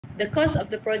The cost of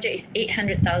the project is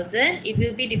 800,000. It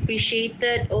will be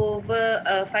depreciated over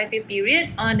a 5-year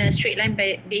period on a straight line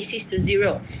basis to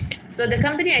zero. So the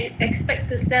company expect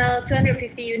to sell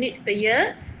 250 units per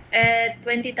year at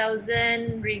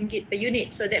 20,000 ringgit per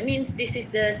unit. So that means this is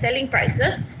the selling price.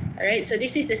 Alright, so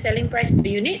this is the selling price per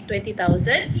unit,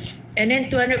 20,000. And then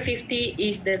 250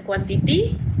 is the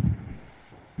quantity.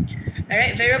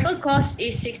 Alright, variable cost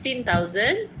is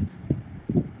 16,000.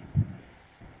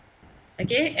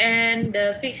 Okay, and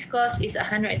the fixed cost is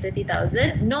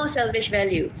 130,000. No salvage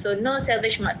value. So no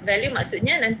salvage value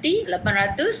maksudnya nanti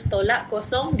 800 tolak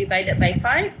kosong divided by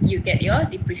 5, you get your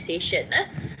depreciation.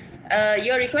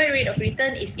 Your required rate of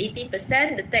return is 18%.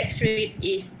 The tax rate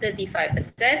is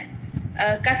 35%.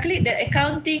 Calculate the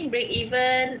accounting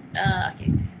break-even. Okay,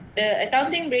 the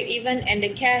accounting break-even and the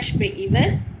cash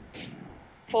break-even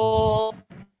for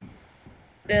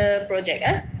the project.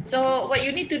 So what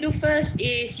you need to do first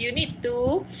is you need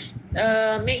to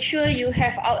make sure you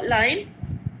have outlined.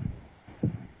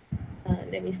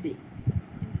 Let me see.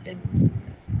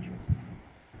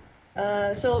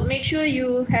 So make sure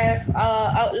you have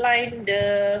outlined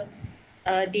the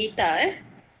data.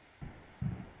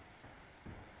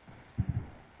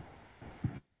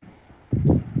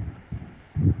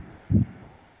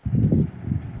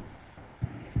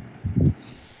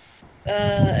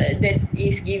 That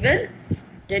is given.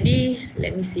 Jadi,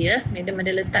 let me see madam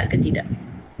ada letak ke tidak.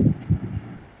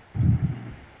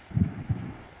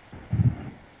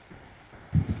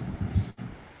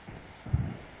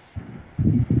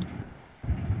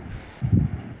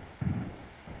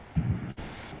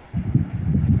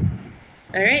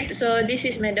 Alright, so this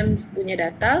is madam punya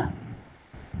data.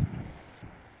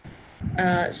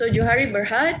 So Johari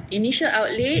Berhad, initial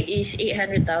outlay is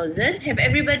 800,000. Have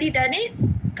everybody done it?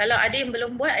 Kalau ada yang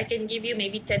belum buat, I can give you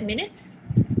maybe 10 minutes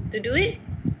to do it.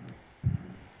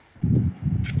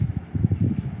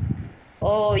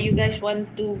 Or you guys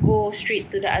want to go straight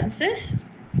to the answers?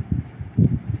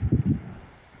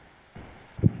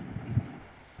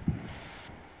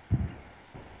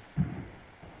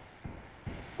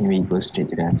 We go straight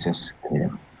to the answers.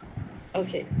 Yeah.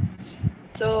 Okay.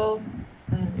 So,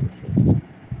 let's see.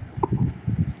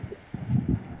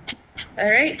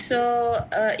 Alright, so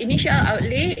initial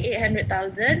outlay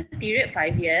 800,000, period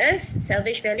 5 years,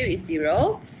 salvage value is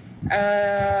 0.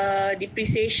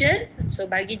 Depreciation, so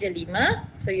bagi je 5,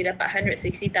 so you dapat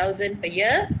 160,000 per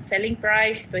year, selling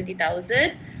price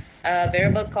 20,000,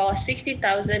 variable cost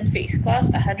 60,000, fixed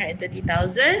cost 130,000,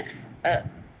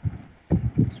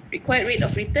 required rate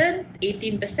of return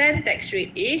 18%, tax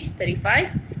rate is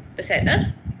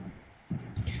 35%.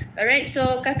 Alright,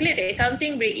 so calculate the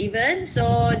accounting break-even.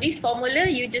 So this formula,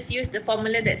 you just use the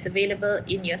formula that's available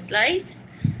in your slides.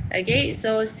 Okay,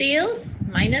 so sales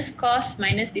minus cost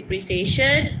minus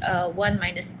depreciation, 1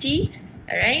 minus T.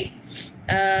 Alright,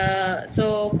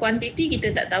 so quantity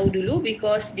kita tak tahu dulu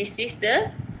because this is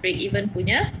the break-even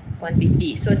punya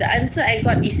quantity. So the answer I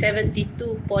got is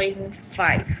 72.5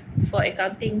 for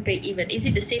accounting break-even. Is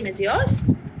it the same as yours?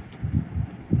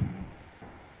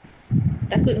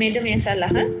 Takut madam yang salah,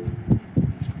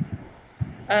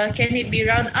 can it be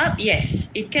round up? Yes,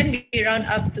 it can be round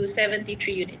up to 73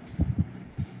 units.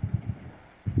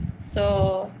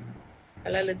 So,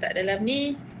 kalau letak dalam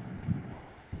ni,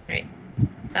 right,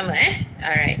 sama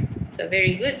alright, so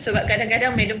very good. Sebab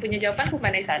kadang-kadang madam punya jawapan pun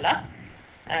pandai salah.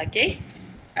 Okay,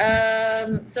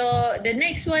 so the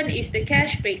next one is the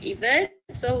cash break-even.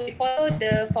 So we follow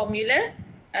the formula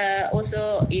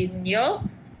also in your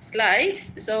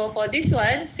slides. So for this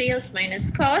one, sales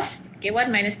minus cost, okay, 1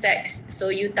 minus tax.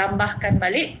 So you tambahkan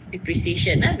balik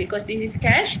depreciation because this is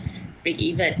cash break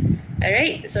even.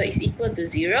 Alright, so it's equal to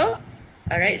 0.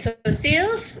 Alright, so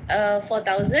sales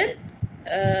 4,000.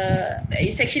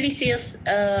 It's actually sales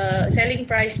selling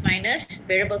price minus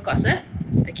variable cost.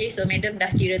 Okay, so madam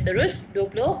dah kira terus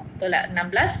 20 tolak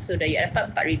 16, so dah dapat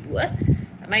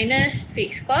 4,000 minus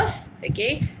fixed cost,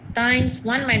 okay, times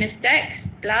 1 minus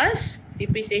tax plus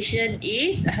depreciation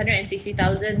is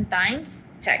 160,000 times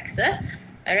tax.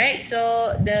 Alright,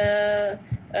 so the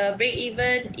break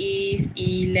even is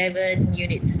 11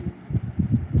 units.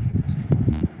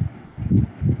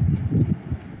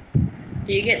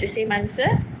 Do you get the same answer?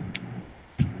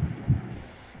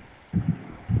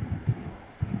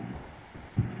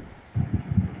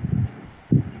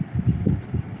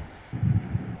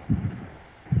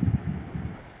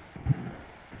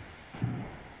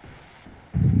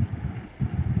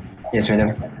 Yes,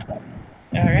 madam.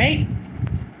 All right.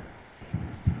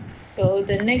 So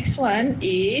the next one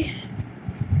is,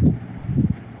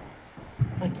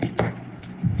 okay.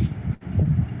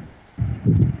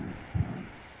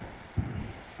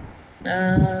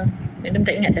 Madam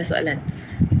tak ingat dah soalan.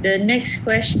 The next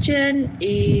question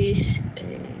is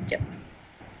sekejap.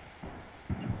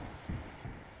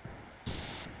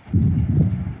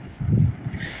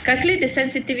 Calculate the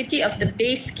sensitivity of the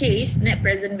base case net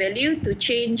present value to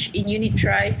change in unit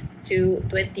price to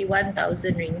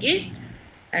 21,000 ringgit.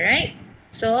 Alright.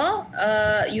 So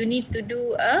you need to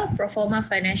do a pro forma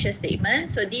financial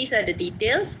statement. So these are the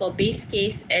details for base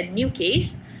case and new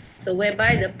case. So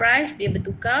whereby the price dia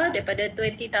bertukar daripada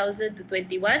 20,000 to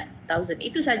 21,000.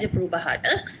 Itu saja perubahan.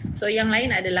 So yang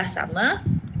lain adalah sama.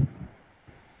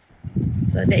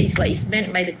 So that is what is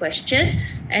meant by the question.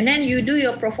 And then you do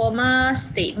your pro forma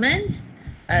statements,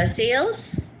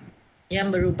 sales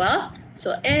yang berubah.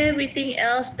 So everything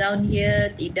else down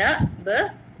here tidak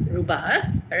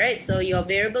berubah. Alright, so your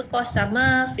variable cost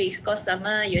sama, fixed cost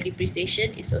sama, your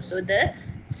depreciation is also the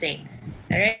same.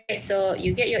 Alright, so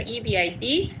you get your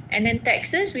EBIT, and then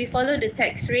taxes, we follow the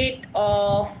tax rate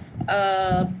of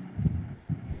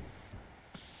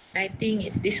I think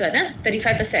it's this one,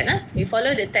 35%. We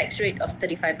follow the tax rate of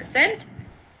 35%.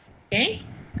 Okay,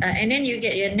 and then you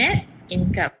get your net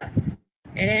income.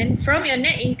 And then from your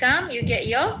net income, you get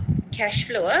your cash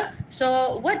flow.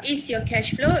 So what is your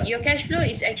cash flow? Your cash flow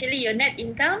is actually your net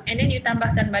income, and then you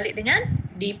tambahkan balik dengan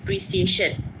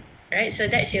depreciation. Right,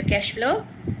 so that's your cash flow.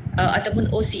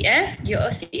 Ataupun OCF. Your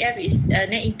OCF is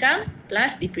net income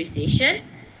plus depreciation.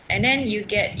 And then you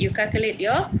calculate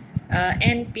your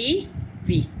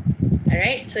NPV.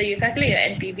 Alright, so you calculate your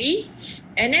NPV,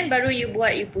 and then baru you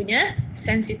buat you punya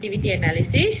sensitivity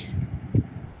analysis.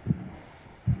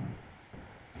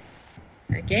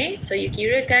 Okay, so you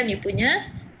kirakan you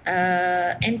punya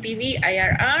NPV,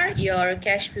 IRR, your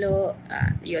cash flow,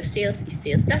 your sales is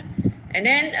sales lah. And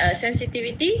then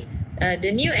sensitivity,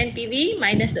 the new NPV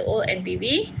minus the old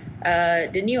NPV,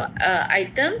 the new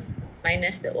item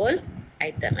minus the old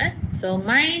item. So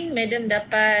mine, madam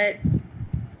dapat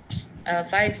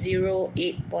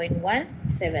 508.17.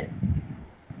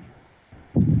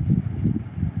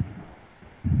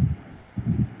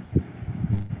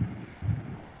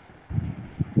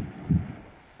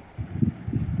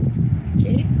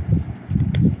 Okay.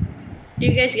 Do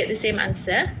you guys get the same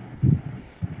answer?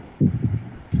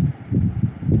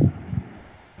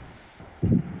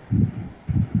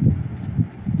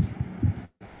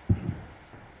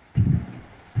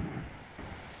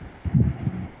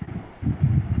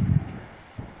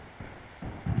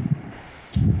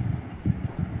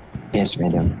 Yes,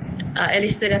 madam.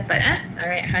 Alistair dapat.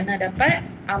 Alright, Hana dapat.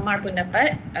 Amar pun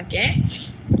dapat. Okay.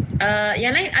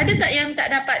 Yang lain ada tak yang tak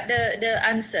dapat the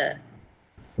answer?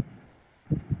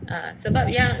 Sebab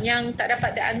yang tak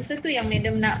dapat the answer tu yang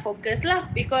madam nak fokus lah,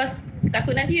 because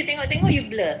takut nanti you tengok-tengok you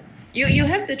blur. You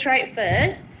have to try it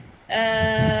first.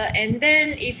 And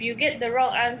then if you get the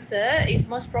wrong answer, it's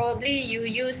most probably you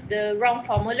use the wrong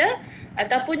formula,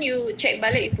 ataupun you check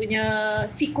balik you punya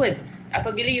sequence.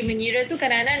 Apabila you mengira tu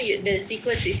kadang-kadang the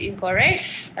sequence is incorrect,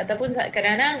 ataupun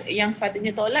kadang-kadang yang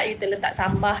sepatutnya tolak you terletak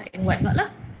tambah and what not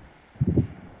lah.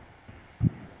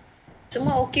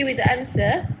 Semua okay with the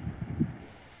answer?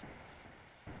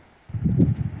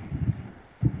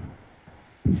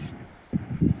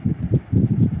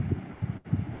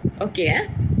 Okay,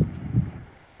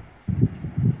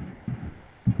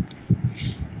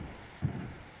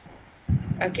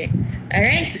 Okay,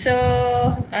 alright, so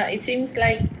it seems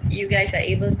like you guys are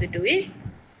able to do it.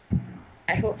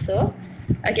 I hope so.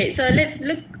 Okay, so let's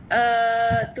look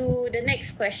to the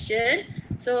next question.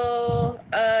 So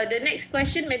the next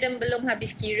question, madam belum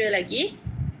habis kira lagi.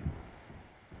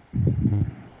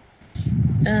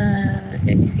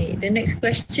 Let me see. The next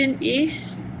question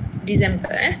is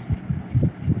December.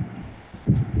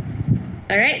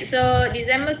 Alright, so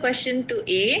December question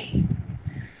 2A.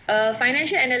 A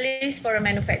financial analyst for a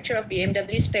manufacturer of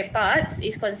BMW spare parts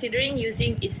is considering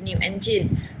using its new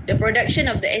engine. The production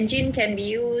of the engine can be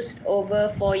used over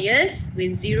 4 years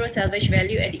with zero salvage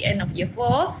value at the end of year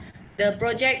 4. The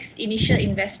project's initial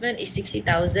investment is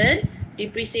 60,000.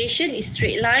 Depreciation is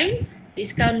straight line.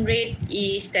 Discount rate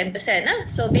is 10%.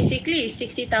 So basically it's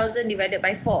 60,000 divided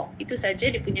by 4. Itu saja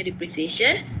dia punya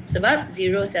depreciation sebab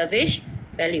zero salvage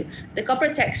value. The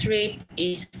corporate tax rate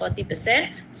is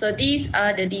 40%. So these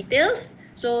are the details.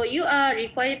 So you are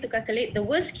required to calculate the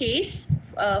worst case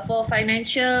for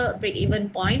financial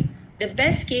break-even point, the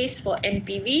best case for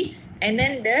NPV, and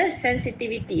then the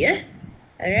sensitivity,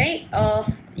 alright,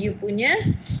 of you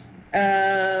punya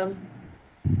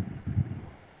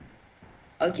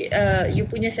you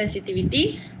punya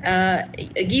sensitivity.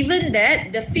 Given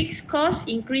that the fixed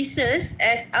cost increases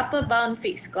as upper bound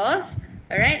fixed cost,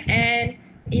 alright, and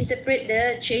interpret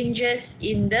the changes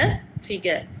in the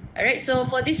figure. Alright, so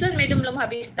for this one, Madam belum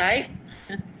habis type.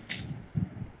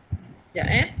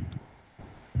 Sekejap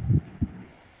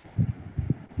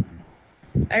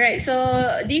Alright,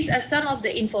 so these are some of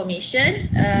the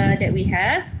information that we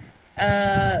have.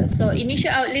 So initial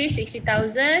outlay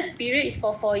 60,000, period is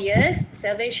for 4 years,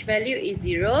 salvage value is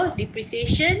 0,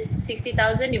 depreciation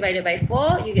 60,000 divided by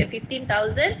 4, you get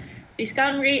 15,000,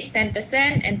 discount rate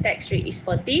 10% and tax rate is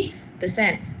 40%.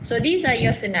 So these are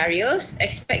your scenarios.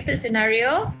 Expected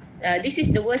scenario, this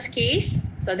is the worst case,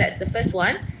 so that's the first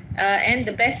one, and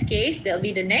the best case, that will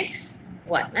be the next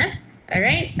one.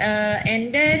 Alright,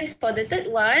 and then for the third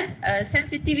one,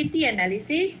 sensitivity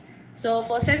analysis. So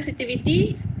for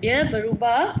sensitivity, dia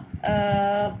berubah,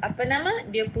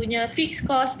 dia punya fixed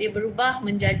cost dia berubah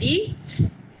menjadi,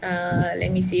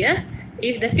 let me see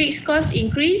if the fixed cost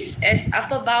increase as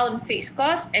upper bound fixed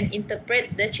cost and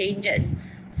interpret the changes.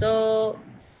 So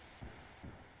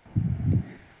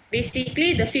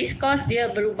basically the fixed cost dia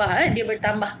berubah, dia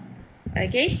bertambah.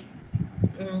 Okay.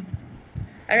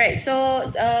 Alright,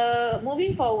 so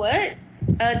moving forward,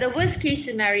 the worst case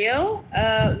scenario,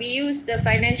 we use the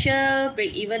financial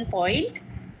break-even point.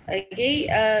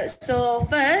 Okay, so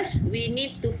first we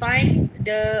need to find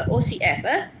the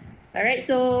OCF. Alright,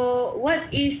 so what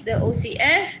is the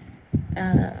OCF?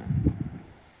 Let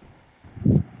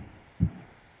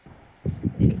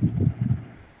me see.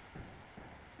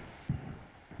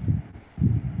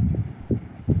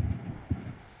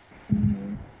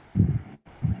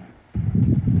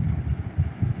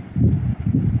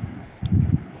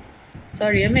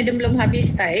 Sorry, Madam belum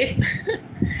habis type.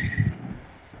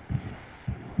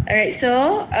 Alright,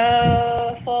 so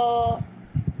for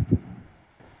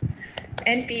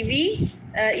NPV,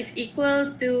 it's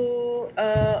equal to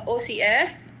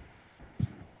OCF,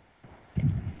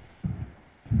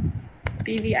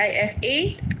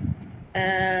 PVIFA.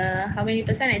 How many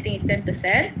percent? I think it's 10%.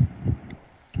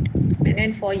 And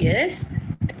then 4 years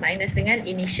minus dengan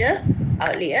initial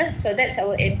outlay. So that's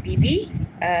our NPV.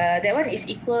 That one is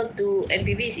equal to,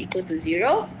 NPV is equal to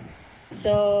 0.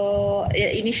 So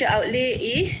initial outlay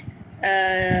is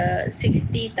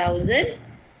 60,000,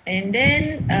 and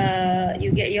then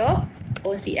you get your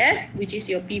OCF, which is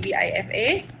your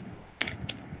PVIFA.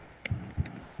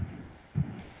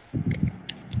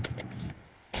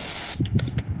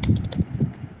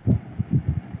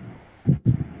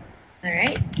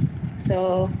 Alright,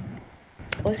 so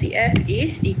OCF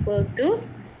is equal to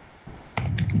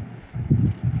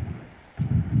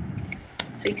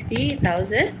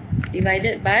 60,000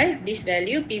 divided by this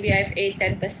value, PVIFA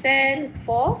 10%,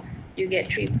 4, you get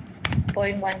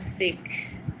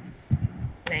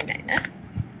 3.1699.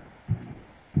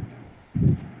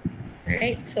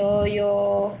 Alright, so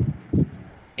your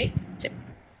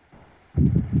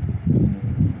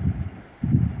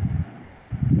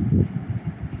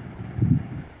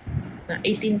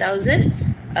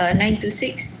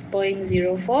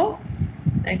 18,926.04.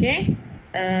 Okay,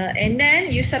 and then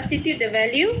you substitute the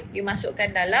value, you masukkan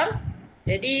dalam.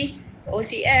 Jadi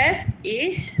OCF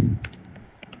is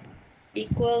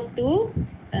equal to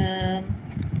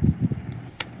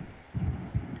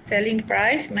selling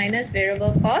price minus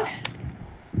variable cost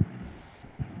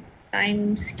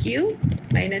times Q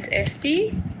minus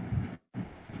FC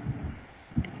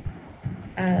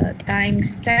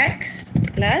times tax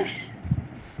plus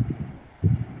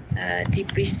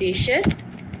depreciation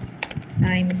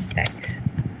times tax.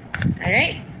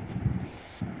 Alright,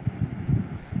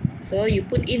 so you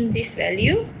put in this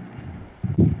value.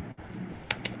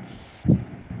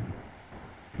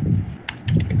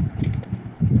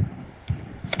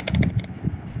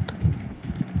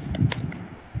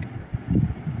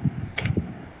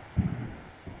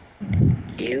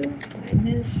 Q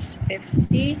minus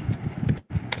FC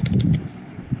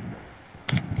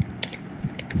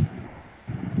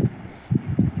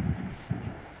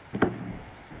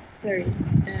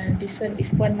this one is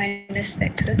 1 minus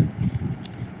tax. 0.6.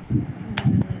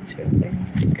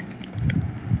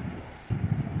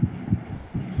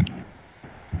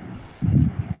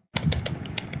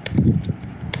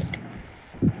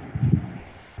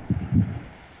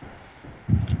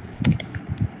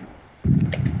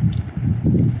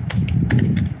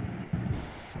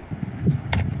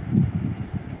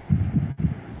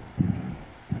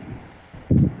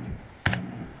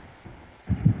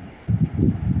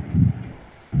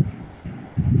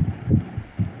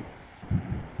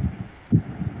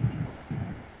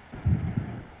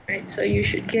 So you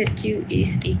should get Q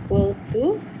is equal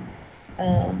to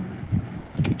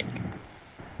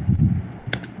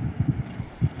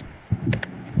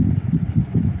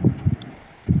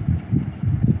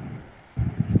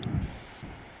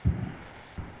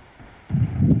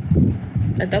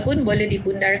ataupun boleh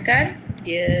dipundarkan.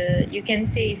 Dia, you can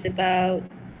say is about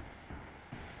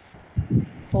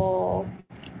 4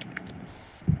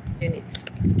 units.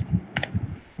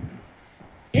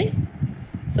 Okay,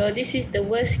 so this is the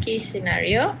worst case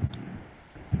scenario.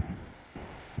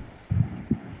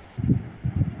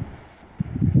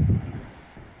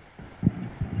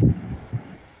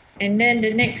 And then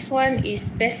the next one is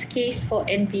best case for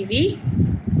NPV.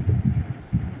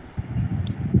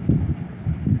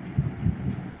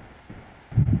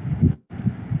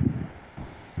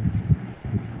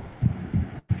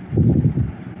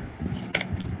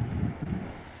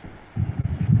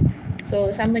 So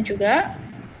sama juga,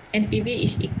 NPV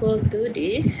is equal to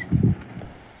this.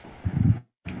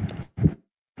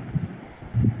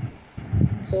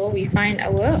 So we find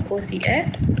our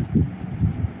OCF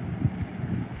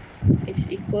is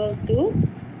equal to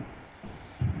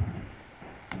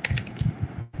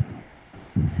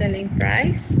selling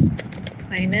price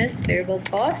minus variable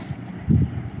cost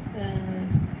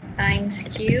times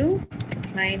Q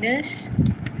minus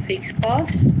fixed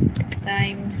cost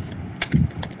times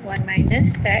 1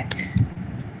 minus tax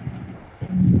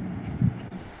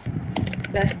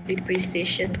plus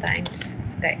depreciation times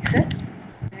tax.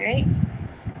 Alright.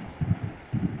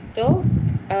 So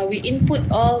we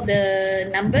input all the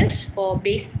numbers for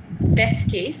best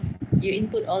case. You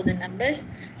input all the numbers,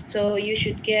 so you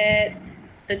should get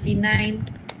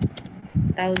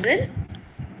 39,000.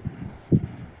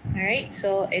 Alright,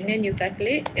 so and then you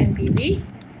calculate NPV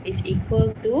is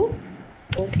equal to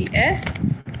OCF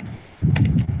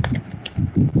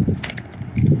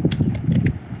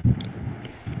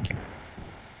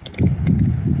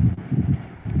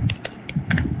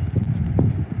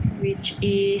which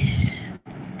is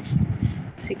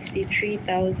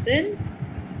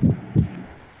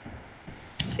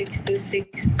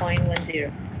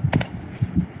 63,626.10.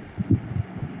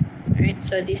 Alright,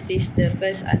 so this is the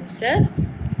first answer.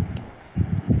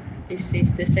 This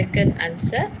is the second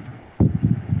answer.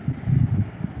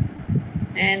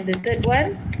 And the third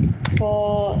one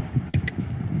for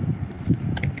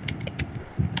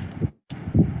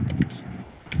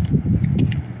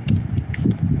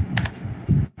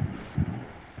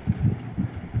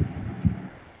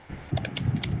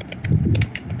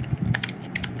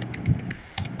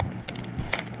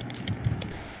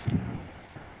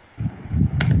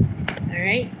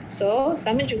alright, so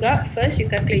sama juga, first you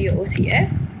calculate your OCF.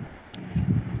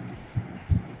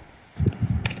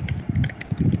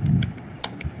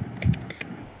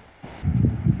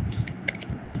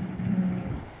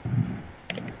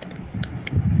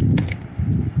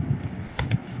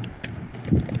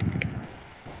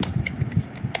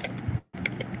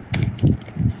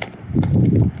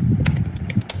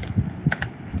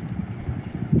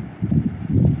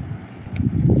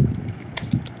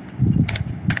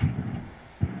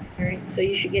 So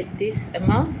you should get this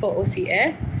amount for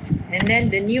OCF, and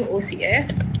then the new OCF.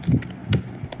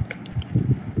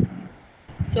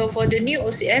 So for the new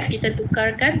OCF, kita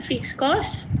tukarkan fixed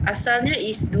cost, asalnya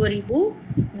is 2,000,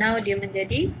 now dia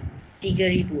menjadi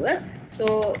 3,000.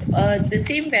 So the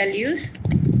same values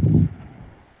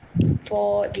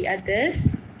for the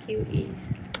others, QE.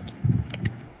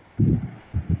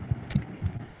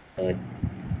 So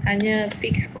hanya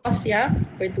fixed cost yang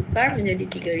bertukar menjadi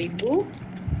 3,000.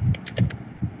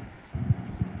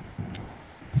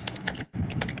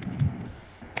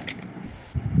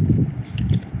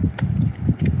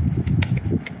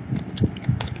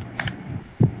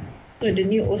 So the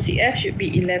new OCF should be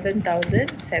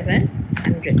 11,700.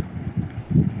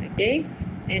 Okay,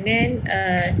 and then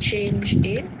change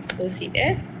in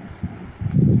OCF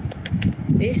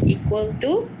is equal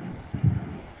to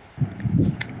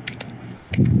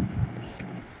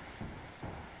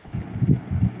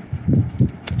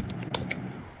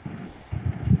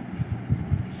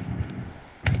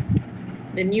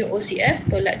the new OCF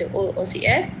tolak the old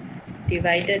OCF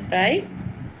divided by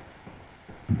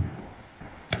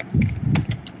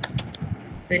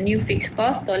the new fixed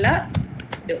cost tolak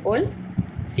the old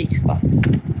fixed cost.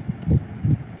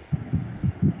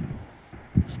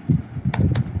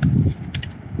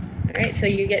 Alright, so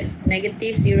you get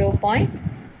negative 0.6.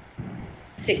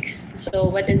 So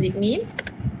what does it mean?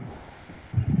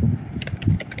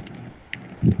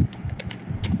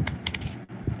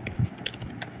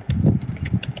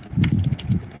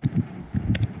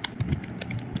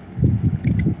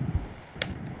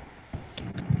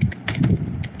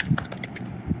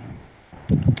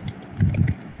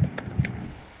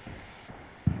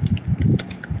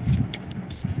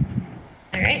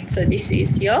 So this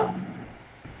is your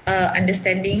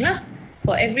understanding lah.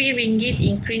 For every ringgit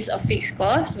increase of fixed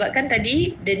cost, sebab kan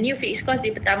tadi the new fixed cost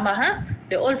dia bertambah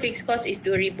The old fixed cost is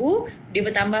 2,000, dia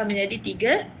bertambah menjadi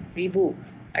 3,000.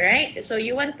 Alright, so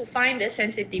you want to find the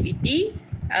sensitivity.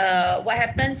 What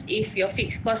happens if your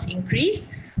fixed cost increase?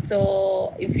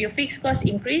 So if your fixed cost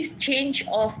increase, change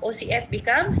of OCF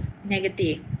becomes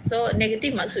negative. So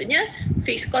negative maksudnya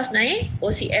fixed cost naik,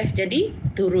 OCF jadi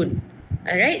turun.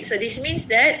 Alright, so this means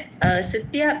that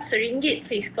setiap RM1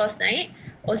 fixed cost naik,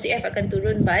 OCF akan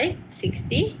turun by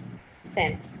 60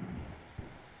 cents.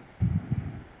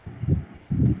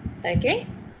 Okay,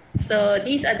 so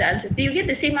these are the answers. Do you get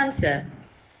the same answer?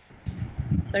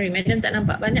 Sorry, madam tak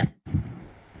nampak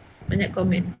banyak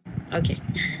komen. Okay.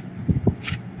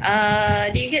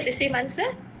 Do you get the same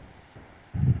answer?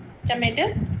 Macam madam?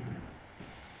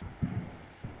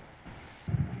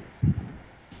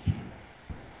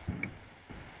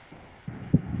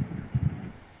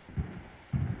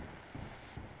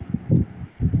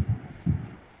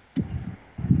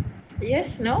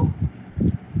 Yes, no?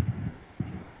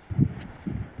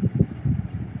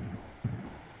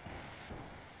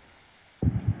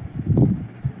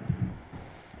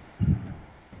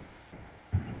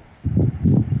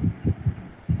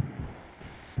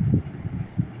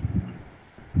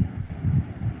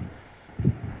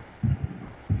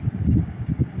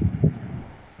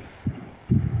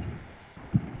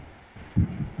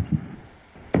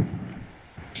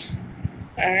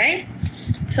 Alright.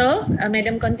 So,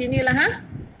 madam continue lah ha.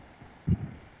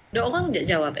 Dua orang je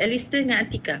jawab, Alistair dengan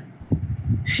Atika.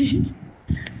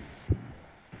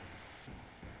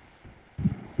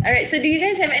 Alright, so do you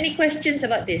guys have any questions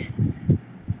about this?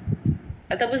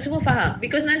 Ataupun semua faham?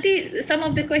 Because nanti some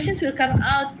of the questions will come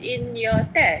out in your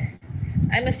test.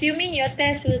 I'm assuming your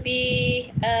test will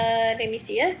be, let me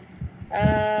see ya.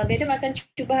 Madam akan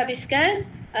cuba habiskan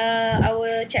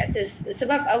our chapters.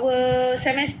 Sebab our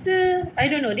semester, I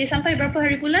don't know, dia sampai berapa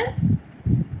hari bulan?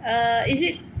 Is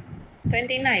it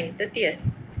 29, 30th?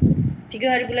 3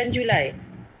 hari bulan Julai.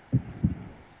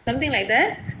 Something like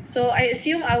that. So I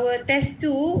assume our test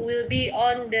 2 will be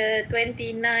on the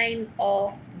 29th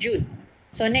of June.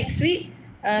 So next week,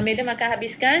 madam akan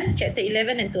habiskan chapter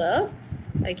 11 and 12.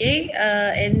 Okay,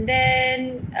 and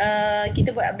then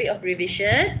kita buat a bit of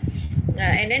revision.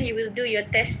 And then you will do your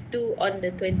test 2 on the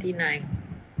 29th.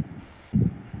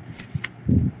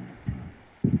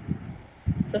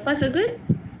 So far so good?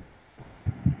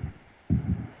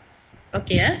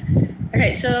 Okay,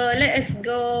 alright, so let us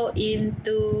go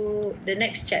into the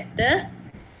next chapter,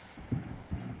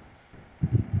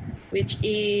 which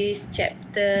is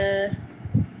chapter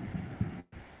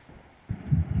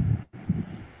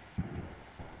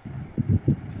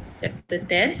chapter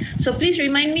 10. So please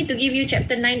remind me to give you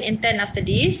chapter 9 and 10 after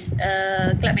this.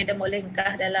 Kelab madam boleh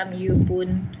kah dalam you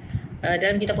pun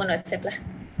dalam kita pun WhatsApp lah.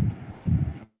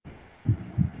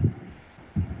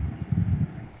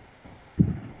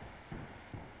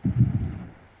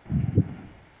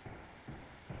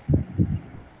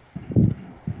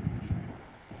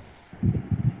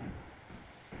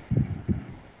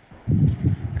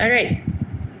 Alright,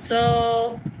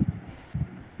 so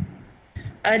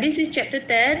this is chapter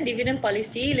 10, dividend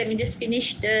policy. Let me just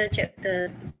finish the chapter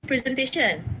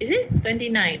presentation. Is it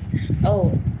 29?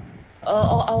 Oh,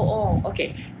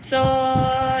 okay. So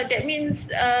that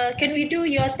means can we do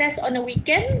your test on a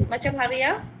weekend macam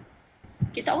Haria?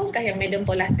 Kita orangkah yang madam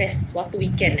pola test waktu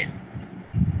weekend ya?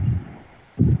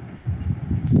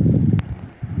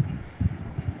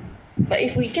 But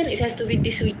if weekend, it has to be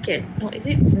this weekend. No, is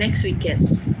it next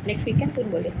weekend? Next weekend pun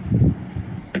boleh.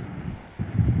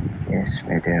 Yes,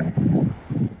 madam.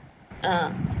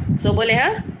 So boleh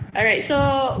ha? Alright, so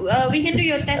we can do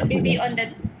your test maybe on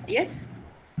the, yes?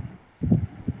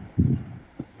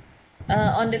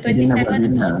 On the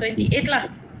 27 or 28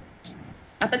 lah.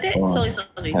 Apa tu?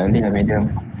 Sorry. Boleh lah,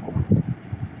 madam.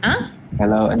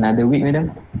 Kalau another week,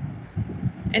 madam?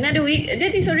 Another week?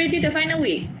 That is already the final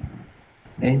week.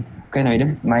 Bukan,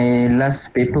 madam. My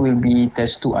last paper will be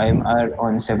test 2 IMR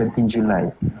on 17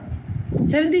 July.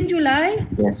 17 July?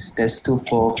 Yes, test 2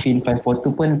 for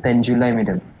FIN544 pun 10 July,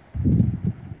 madam.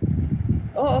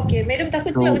 Oh, okay. Madam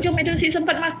takut pula ujung madam si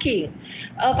sempat marking.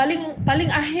 Paling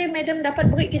akhir madam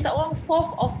dapat break kita orang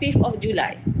 4th or 5th of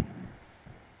July.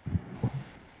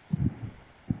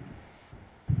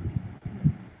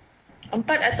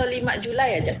 Empat atau 5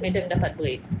 Julai aja madam dapat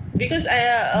break. Because I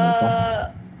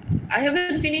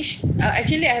haven't finished,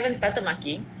 actually I haven't started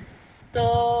marking.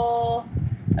 So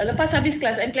lepas habis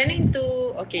kelas, I'm planning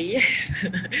to, okay, yes.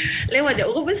 Lewat je,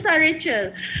 orang besar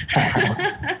Rachel.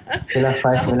 Itulah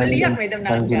 5 Lihat madam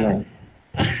nak.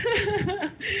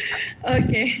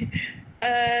 Okay.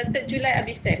 3 Julai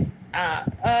habis set.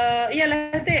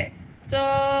 Iyalah Tek. So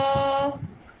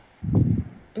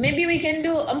Maybe we can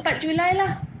do 4 Julai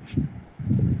lah.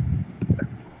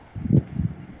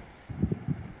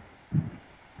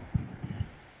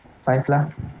 5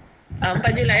 lah.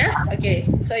 4 Julai ya. Okay.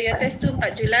 So your test tu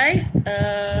 4 Julai.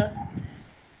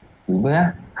 5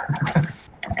 lah.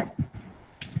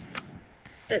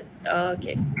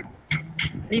 Okay.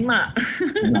 5.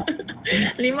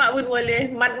 5 pun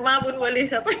boleh. Matma pun boleh.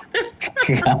 Siapa?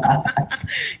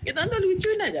 Kita tu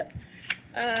lucu aja.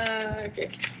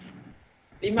 Okay.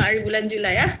 5 hari bulan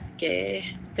Julai ya.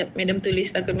 Okay. Madam tulis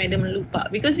takut Madam lupa.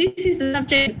 Because this is the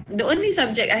subject, the only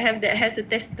subject I have that has a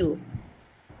test too.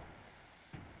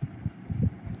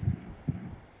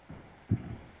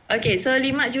 Okay, so 5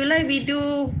 Julai we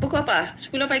do pukul apa?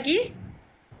 10 pagi?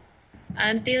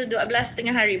 Until 12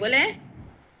 tengah hari, boleh?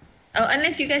 Oh,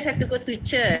 unless you guys have to go to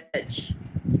church.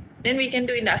 Then we can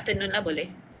do in the afternoon lah,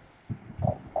 boleh?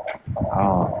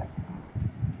 Oh.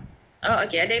 Oh,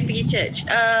 okay, ada yang pergi church.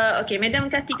 Okay,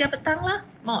 Madam kah 3 petang lah?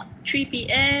 Mau 3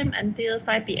 PM until 5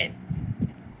 PM.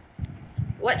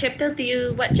 What chapter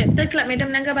kelak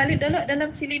Madam nangga balik dulu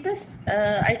dalam syllabus?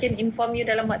 I can inform you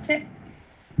dalam WhatsApp.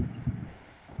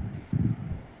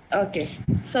 Okay,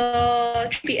 so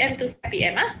 3 PM to 5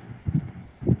 PM ah.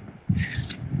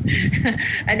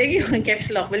 Ada lagi orang caps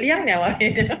lock. Beliang ni awak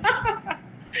ni.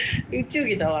 Lucu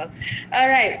kita orang.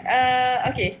 Alright,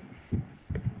 okay.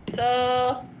 So,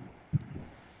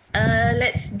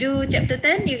 let's do chapter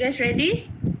 10. You guys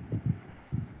ready?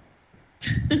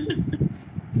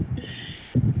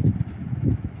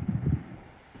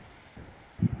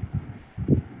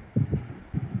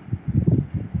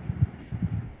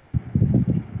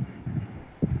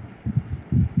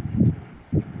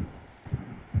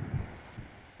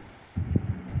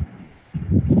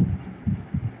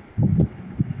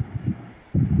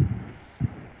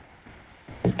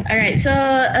 Alright, so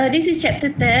this is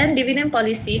chapter 10, dividend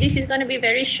policy. This is going to be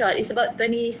very short. It's about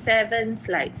 27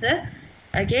 slides.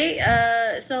 Okay,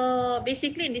 so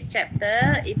basically in this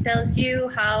chapter, it tells you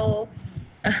how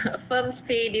firms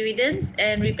pay dividends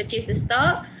and repurchase the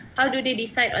stock. How do they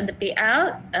decide on the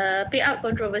payout, payout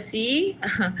controversy,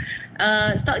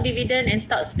 stock dividend and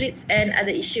stock splits and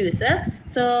other issues.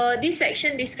 So this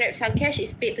section describes how cash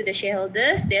is paid to the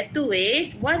shareholders. There are 2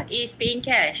 ways. One is paying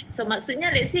cash. So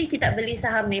maksudnya let's say kita beli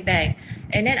saham Maybank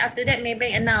and then after that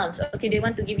Maybank announce, okay, they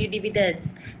want to give you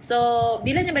dividends. So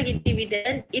bila dia bagi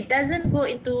dividend, it doesn't go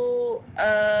into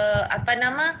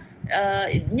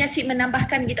nyasi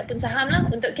menambahkan kita pun saham lah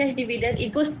untuk cash dividend.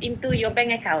 It goes into your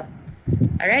bank account.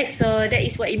 Alright, so that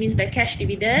is what it means by cash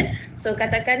dividend. So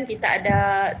katakan kita ada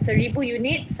 1000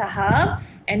 unit saham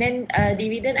and then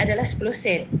dividend adalah 10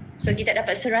 sen. So kita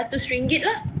dapat RM100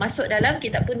 lah masuk dalam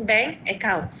kita pun bank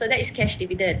account. So that is cash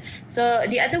dividend. So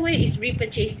the other way is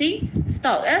repurchasing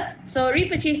stock. So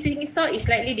repurchasing stock is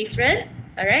slightly different.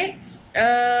 Alright.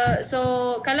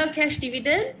 So kalau cash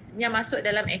dividend yang masuk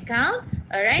dalam account,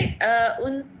 alright,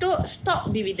 untuk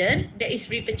stock dividend, that is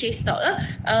repurchase stock.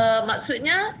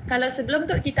 Maksudnya kalau sebelum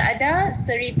tu kita ada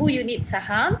 1000 unit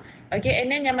saham, okay, and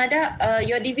then yang ada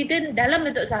your dividend dalam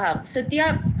bentuk saham.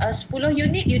 Setiap 10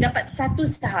 unit you dapat 1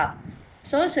 saham.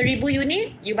 So 1000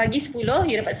 unit you bagi 10,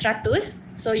 you dapat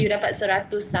 100. So you dapat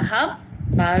 100 saham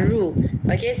baru.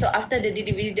 Okay, so after the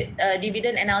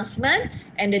dividend announcement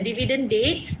and the dividend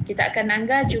date, kita akan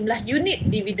nangga jumlah unit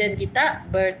dividend kita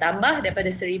bertambah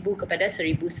daripada 1000 kepada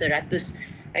 1100.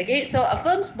 Okay, so a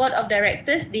firm's board of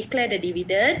directors declare the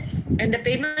dividend and the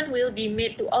payment will be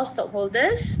made to all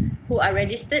stockholders who are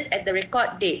registered at the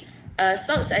record date.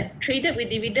 Stocks are traded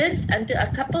with dividends until a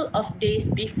couple of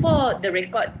days before the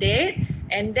record date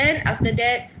and then after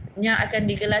that yang akan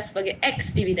digelar sebagai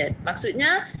ex-dividend.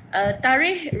 Maksudnya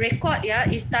tarikh rekod ya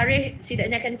is tarikh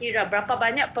setidaknya akan kira berapa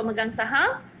banyak pemegang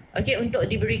saham, okay, untuk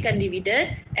diberikan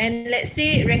dividen, and let's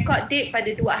say record date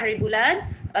pada 2 hari bulan,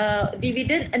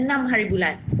 dividen 6 hari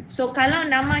bulan. So kalau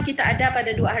nama kita ada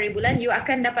pada 2 hari bulan, you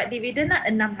akan dapat dividen lah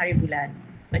 6 hari bulan.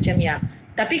 Macam ya.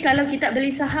 Tapi kalau kita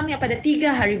beli saham yang pada 3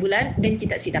 hari bulan, then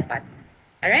kita si dapat.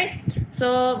 Alright?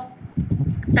 So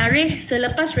tarikh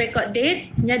selepas record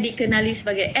date nya dikenali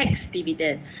sebagai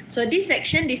ex-dividend. So this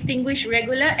section distinguish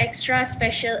regular, extra,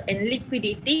 special and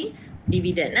liquidity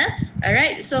dividend.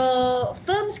 Alright, so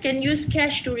firms can use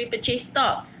cash to repurchase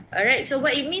stock. Alright, so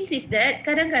what it means is that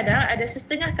kadang-kadang ada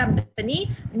setengah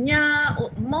company nya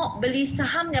mau beli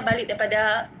sahamnya balik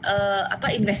daripada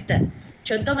investor.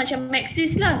 Contoh macam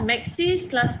Maxis lah. Maxis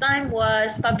last time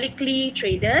was publicly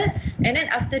traded and then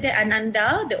after that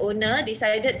Ananda, the owner,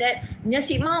 decided that nya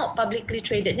si mau publicly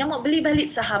traded. Nya mau beli balik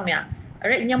sahamnya.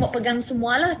 Alright, nya mau pegang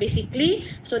semua lah basically.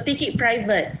 So take it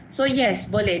private. So yes,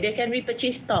 boleh. They can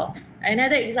repurchase stock.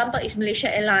 Another example is Malaysia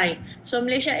Airlines. So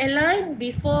Malaysia Airlines,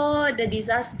 before the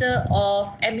disaster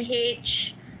of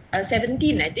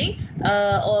MH17, I think,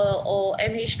 or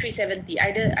MH370,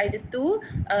 either two.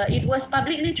 It was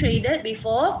publicly traded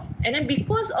before, and then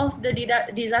because of the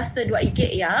disaster dua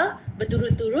ikit ya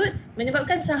berturut-turut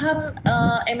menyebabkan saham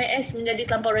MAS menjadi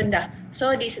terlampau rendah.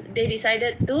 So they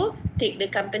decided to take the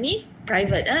company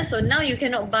private. So now you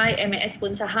cannot buy MAS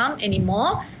pun saham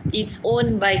anymore. It's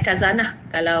owned by Khazanah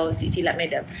kalau silap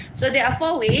madam. So there are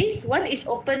 4 ways. One is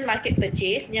open market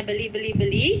purchase, nya beli.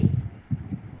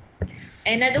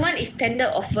 Another one is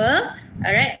tender offer.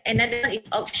 Alright. Another one is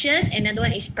auction. Another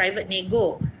one is private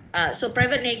nego. So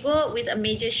private nego with a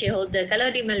major shareholder.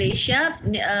 Kalau di Malaysia,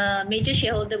 major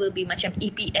shareholder will be macam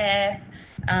EPF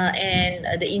and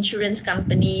the insurance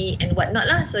company and whatnot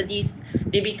lah. So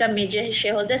they become major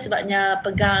shareholder sebabnya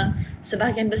pegang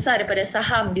sebahagian besar daripada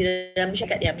saham di dalam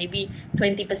syarikat dia. Maybe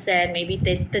 20%, maybe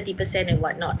 30% and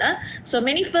whatnot lah. So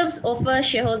many firms offer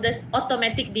shareholders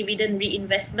automatic dividend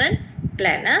reinvestment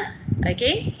plan.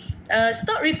 Okay.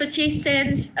 Stock repurchase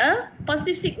sends a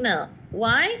positive signal.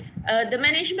 Why? The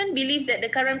management believe that the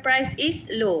current price is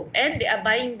low and they are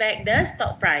buying back the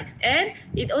stock price. And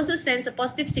it also sends a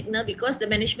positive signal because the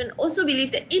management also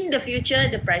believe that in the future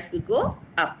the price will go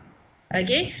up.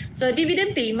 Okay, so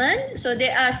dividend payment. So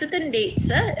there are certain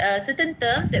dates, certain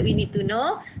terms that we need to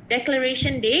know.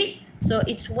 Declaration date. So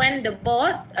it's when the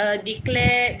board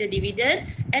declare the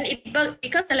dividend and it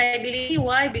becomes a liability.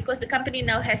 Why? Because the company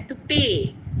now has to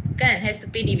pay. Has to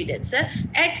pay dividends.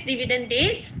 Ex-dividend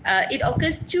date, it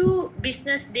occurs 2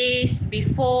 business days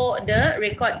before the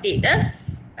record date.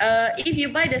 If you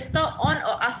buy the stock on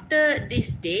or after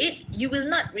this date, you will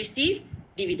not receive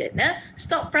dividend.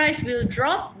 Stock price will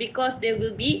drop because they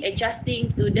will be adjusting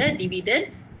to the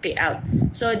dividend payout.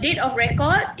 So date of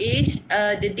record is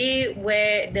the day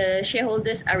where the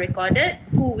shareholders are recorded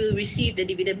who will receive the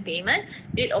dividend payment.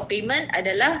 Date of payment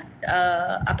adalah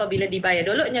apabila dibayar.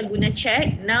 Dulunya guna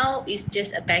check, now is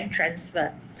just a bank transfer.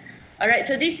 Alright,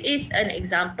 so this is an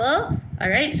example.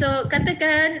 Alright, so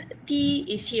katakan T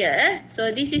is here. So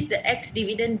this is the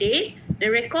ex-dividend date. The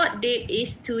record date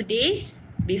is 2 days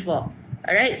before.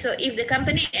 Alright, so if the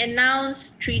company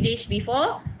announced 3 days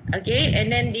before, okay,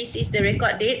 and then this is the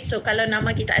record date. So kalau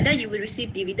nama kita ada, you will receive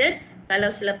dividend.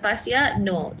 Kalau selepas ya,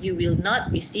 no, you will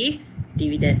not receive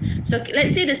dividend. So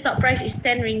let's say the stock price is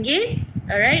 10 ringgit.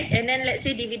 Alright, and then let's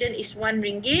say dividend is 1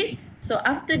 ringgit. So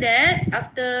after that,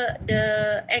 after the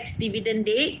ex-dividend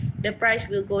date, the price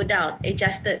will go down,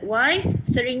 adjusted. Why?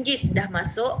 RM1 dah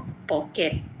masuk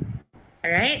pocket.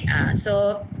 Alright,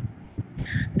 so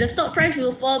the stock price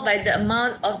will fall by the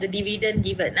amount of the dividend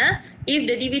given. If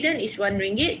the dividend is 1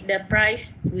 ringgit, the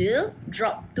price will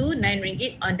drop to 9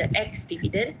 ringgit on the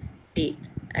ex-dividend date.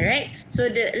 Alright, so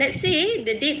let's say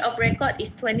the date of record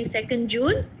is 22nd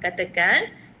June,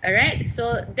 katakan. Alright,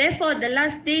 so therefore the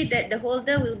last day that the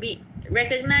holder will be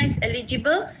recognized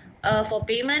eligible for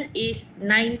payment is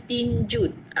 19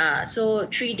 June. So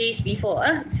 3 days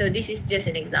before. So this is just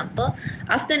an example.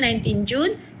 After 19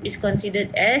 June is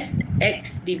considered as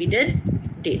ex-dividend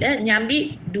date.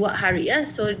 Nyambi 2 hari.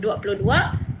 So 22.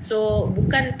 So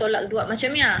bukan tolak 2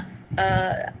 macam ya.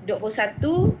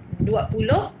 21,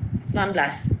 20,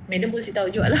 19. Madam pun si tahu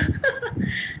juga lah.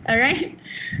 Alright.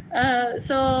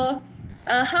 So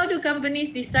how do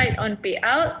companies decide on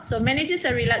payout? So managers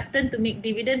are reluctant to make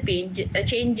dividend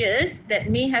changes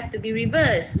that may have to be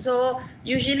reversed. So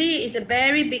usually it's a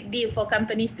very big deal for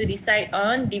companies to decide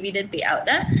on dividend payout.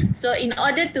 So in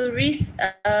order to risk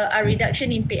a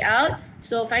reduction in payout,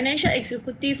 so financial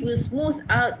executive will smooth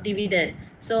out dividend.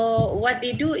 So what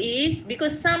they do is,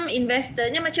 because some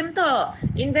investornya macam tu,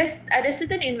 ada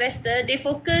certain investor, they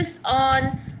focus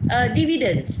on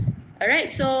dividends.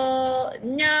 Alright, so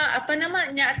nya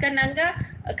akan anggap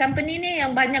company ni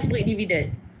yang banyak beri dividen.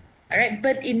 Alright,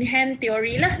 bird in hand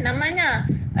theory lah namanya.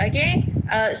 Okay,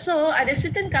 so ada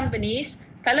certain companies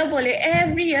kalau boleh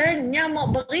every year nya mau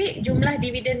beri jumlah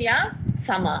dividen yang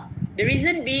sama. The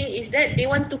reason being is that they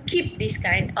want to keep this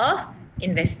kind of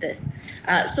investors.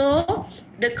 So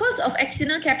the cost of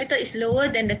external capital is lower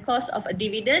than the cost of a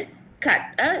dividend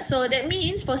cut. So that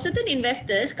means for certain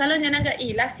investors, kalau yang agak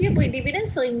last year buat dividend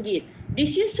RM1,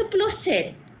 this year 10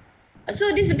 sen. So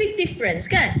there's a big difference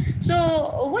kan. So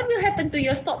what will happen to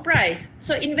your stock price?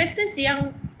 So investors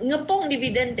yang ngepong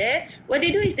dividend there, what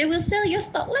they do is they will sell your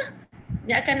stock lah.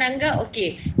 Dia akan anggap,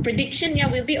 okay, prediction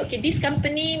yang will be, okay, this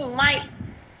company might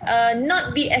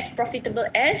not be as profitable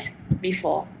as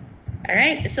before.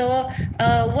 Alright, so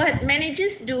what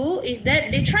managers do is that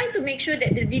they try to make sure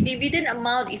that the dividend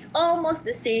amount is almost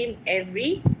the same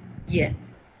every year.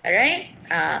 Alright.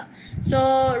 So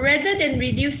rather than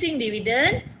reducing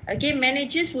dividend, okay,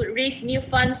 managers would raise new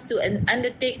funds to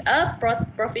undertake a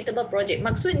profitable project.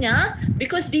 Maksudnya,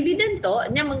 because dividend tu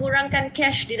nya mengurangkan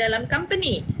cash di dalam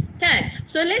company. Kan?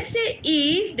 So let's say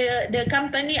if the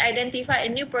company identify a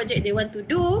new project they want to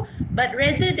do, but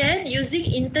rather than using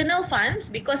internal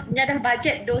funds, because nya dah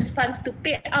budget those funds to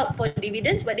pay out for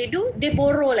dividends, what they do, they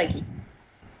borrow lagi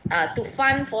to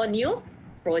fund for new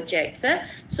projects.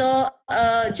 So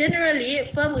generally,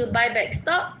 firm will buy back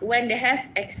stock when they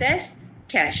have excess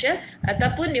cash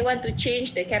ataupun they want to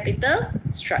change the capital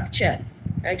structure.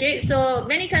 Okay, so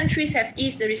many countries have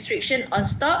eased the restriction on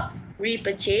stock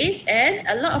repurchase and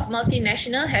a lot of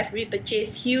multinational have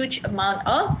repurchased huge amount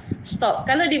of stock.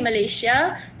 Kalau di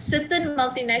Malaysia, certain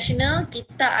multinational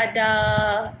kita ada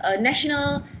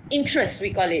national interest we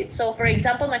call it. So for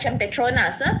example macam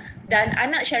Petronas dan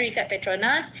anak syarikat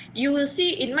Petronas, you will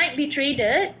see it might be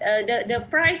traded, the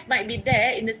price might be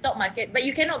there in the stock market, but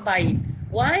you cannot buy it.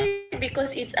 Why?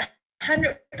 Because it's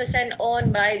 100%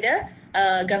 owned by the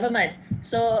government.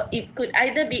 So it could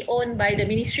either be owned by the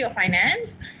Ministry of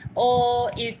Finance or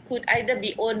it could either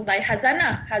be owned by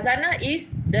Hazana. Hazana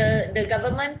is the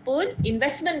government pun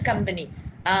investment company.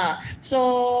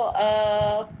 So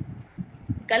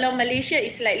kalau Malaysia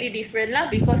is slightly different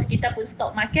lah because kita pun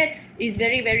stock market is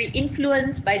very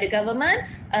influenced by the government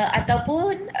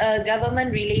ataupun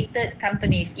government related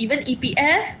companies. Even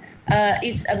EPF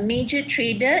is a major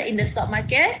trader in the stock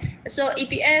market. So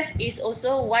EPF is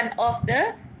also one of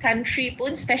the country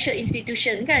pun special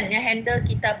institution kan yang handle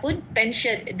kita pun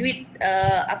pension duit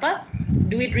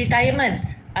duit retirement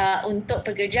untuk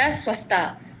pekerja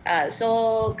swasta.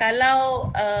 So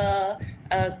kalau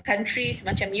countries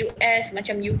macam US,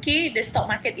 macam UK, the stock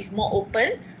market is more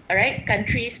open. Alright,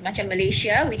 countries macam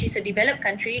Malaysia, which is a developed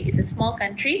country, it's a small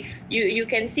country. You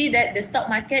can see that the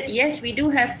stock market, yes, we do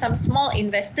have some small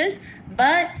investors,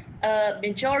 but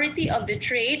majority of the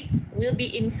trade will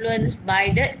be influenced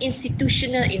by the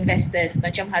institutional investors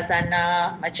macam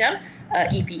Hazana, macam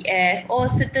EPF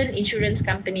or certain insurance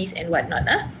companies and whatnot.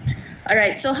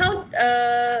 Alright, so how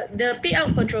the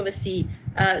payout controversy.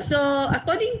 So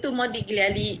according to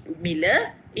Modigliani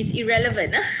Miller, it's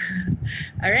irrelevant.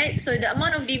 Alright, so the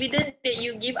amount of dividend that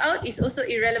you give out is also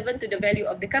irrelevant to the value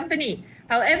of the company.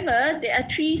 However, there are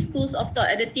three schools of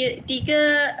thought. Ada tiga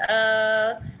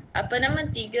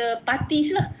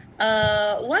parties lah.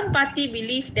 One party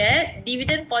believe that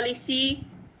dividend policy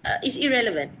is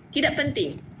irrelevant, tidak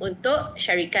penting untuk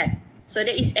syarikat. So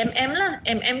that is MM lah.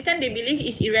 MM kan they believe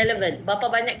is irrelevant.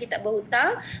 Berapa banyak kita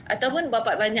berhutang ataupun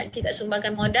berapa banyak kita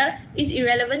sumbangkan modal is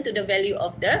irrelevant to the value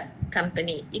of the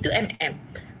company. Itu MM.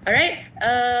 Alright,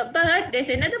 but there's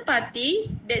another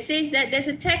party that says that there's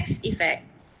a tax effect.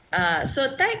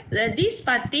 So this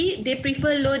party, they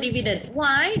prefer low dividend.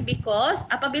 Why? Because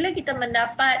apabila kita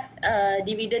mendapat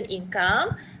dividend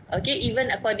income, okay, even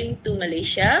according to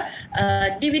Malaysia,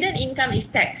 dividend income is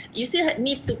tax. You still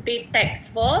need to pay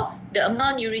tax for the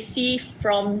amount you receive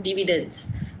from dividends.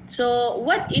 So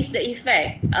what is the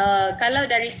effect? Kalau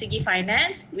dari segi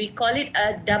finance, we call it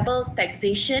a double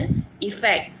taxation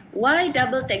effect. Why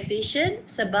double taxation?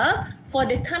 Sebab for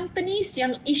the companies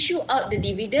yang issue out the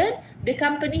dividend, the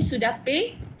company sudah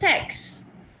pay tax.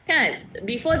 Kan?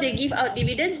 Before they give out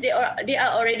dividends, they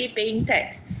are already paying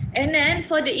tax. And then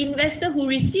for the investor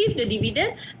who receive the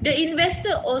dividend, the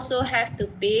investor also have to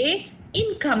pay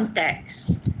income tax.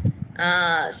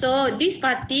 So this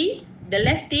party, the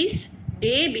leftists,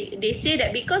 they say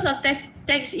that because of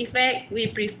tax effect,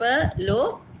 we prefer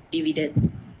low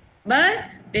dividend.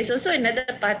 But there's also another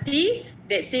party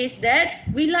that says that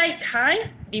we like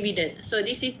high dividend. So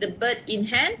this is the bird in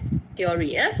hand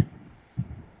theory.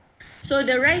 So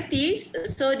the righties,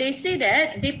 so they say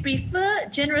that they prefer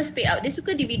generous payout. They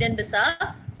suka dividend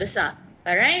besar.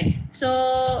 Alright. So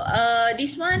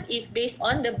this one is based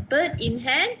on the bird in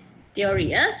hand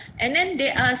theory. And then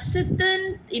there are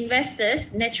certain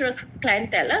investors, natural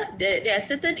clientele. There are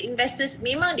certain investors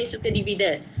memang they suka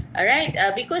dividend. Alright,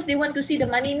 because they want to see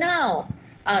the money now.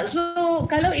 So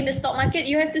kalau in the stock market,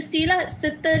 you have to see lah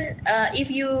certain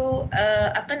if you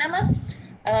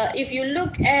if you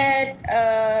look at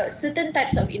certain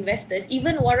types of investors,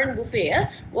 even Warren Buffett,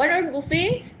 Warren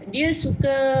Buffett dia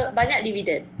suka banyak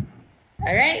dividend.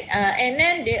 Alright, and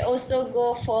then they also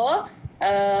go for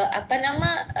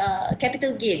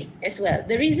capital gain as well.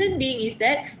 The reason being is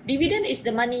that dividend is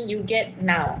the money you get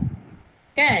now.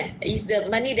 Kan, is the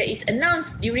money that is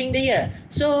announced during the year.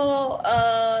 So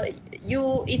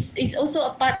it's also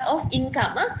a part of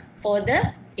income for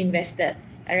the investor.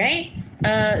 Alright.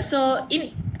 So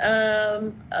in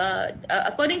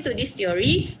according to this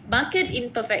theory, market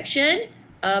imperfection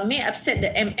may upset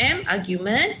the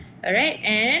argument, alright,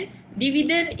 and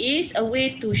dividend is a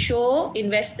way to show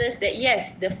investors that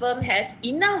yes, the firm has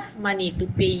enough money to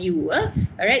pay you,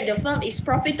 alright, the firm is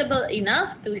profitable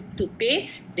enough to pay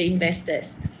the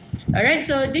investors. Alright,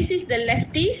 so this is the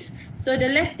lefties. So the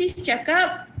lefties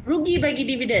cakap rugi bagi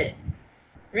dividend.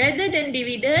 Rather than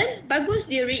dividend, bagus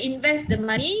dia reinvest the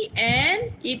money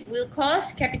and it will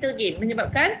cause capital gain,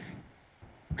 menyebabkan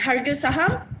harga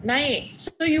saham naik.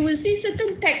 So you will see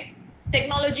certain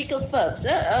technological firms,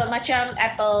 macam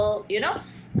Apple,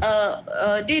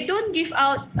 they don't give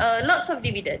out lots of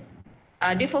dividend.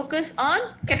 They focus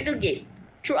on capital gain.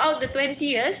 Throughout the 20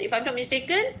 years, if I'm not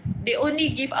mistaken, they only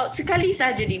give out sekali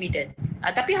saja dividend.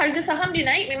 Tapi harga saham dia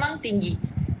naik memang tinggi.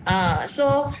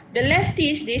 So the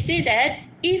lefties, they say that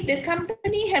if the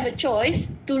company have a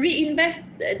choice to reinvest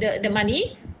the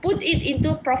money, put it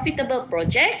into profitable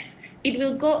projects, it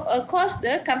will cause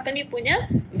the company punya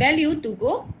value to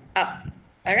go up.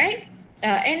 Alright?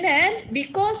 And then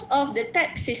because of the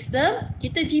tax system,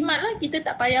 kita jimat lah, kita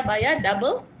tak payah bayar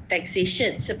double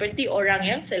taxation seperti orang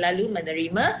yang selalu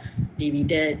menerima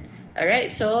dividend.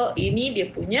 Alright, so ini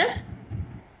dia punya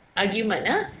argument.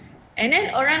 And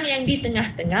then orang yang di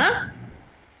tengah-tengah,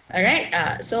 alright,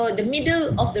 so the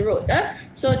middle of the road.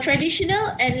 So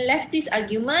traditional and leftist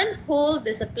argument hold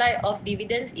the supply of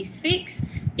dividends is fixed.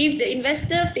 If the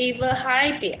investor favor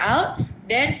high payout,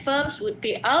 then firms would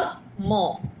pay out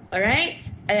more. Alright,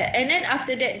 and then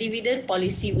after that, dividend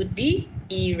policy would be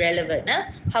irrelevant.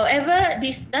 However,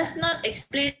 this does not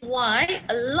explain why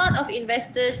a lot of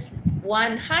investors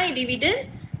want high dividend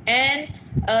and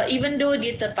even though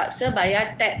dia terpaksa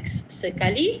bayar tax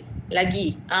sekali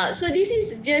lagi. So this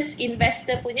is just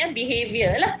investor punya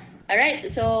behavior lah. Alright,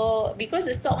 so because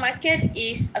the stock market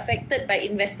is affected by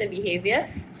investor behavior,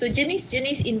 so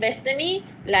jenis-jenis investor ni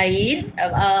lain,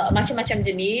 macam-macam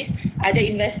jenis. Ada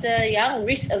investor yang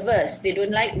risk averse, they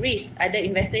don't like risk. Ada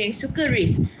investor yang suka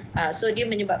risk. So dia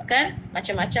menyebabkan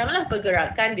macam-macam lah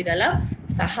pergerakan di dalam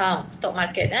saham, stock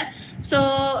market. So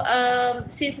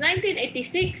since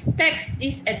 1986, tax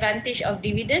disadvantage of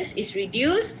dividends is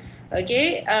reduced.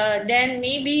 Okay, then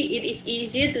maybe it is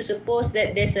easier to suppose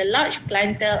that there's a large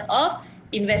clientele of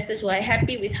investors who are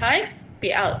happy with high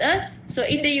payout. So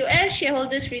in the US,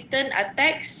 shareholders return are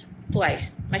taxed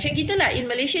twice. Macam kita lah, in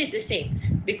Malaysia is the same.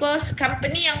 Because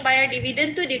company yang bayar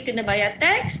dividend tu dia kena bayar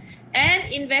tax and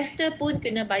investor pun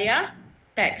kena bayar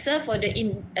tax for the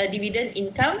dividend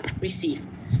income received.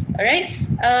 Alright,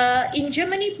 in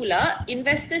Germany pula,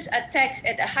 investors are taxed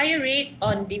at a higher rate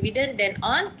on dividend than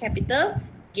on capital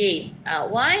gain.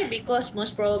 Why? Because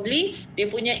most probably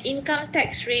dia punya income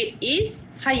tax rate is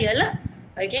higher lah.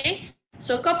 Okay,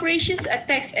 so corporations are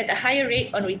taxed at a higher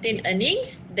rate on retained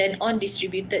earnings than on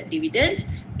distributed dividends.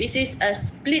 This is a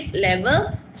split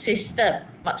level system.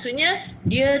 Maksudnya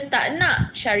dia tak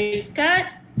nak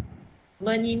syarikat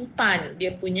menyimpan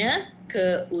dia punya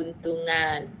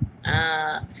keuntungan.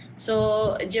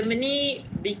 So Germany,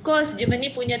 because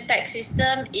Germany punya tax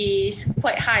system is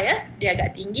quite high, dia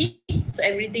agak tinggi, so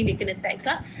everything dia kena tax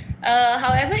lah.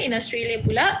 However, in Australia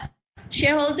pula,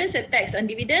 shareholders are taxed on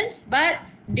dividends but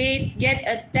they get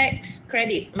a tax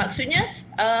credit. Maksudnya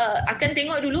akan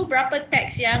tengok dulu berapa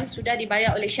tax yang sudah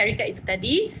dibayar oleh syarikat itu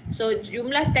tadi. So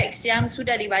jumlah tax yang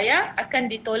sudah dibayar akan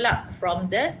ditolak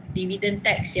from the dividend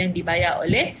tax yang dibayar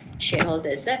oleh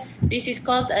shareholders. This is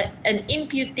called an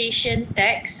imputation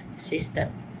tax system.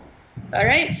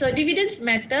 Alright, so dividends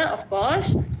matter, of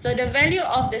course. So the value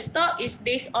of the stock is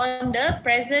based on the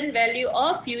present value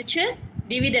of future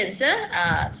dividends.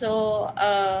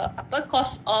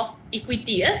 Cost of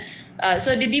equity.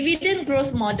 So the dividend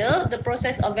growth model, the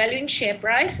process of valuing share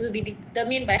price will be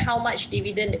determined by how much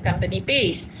dividend the company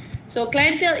pays. So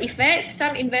clientele effect,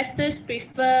 some investors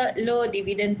prefer low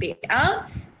dividend payout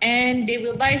and they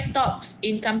will buy stocks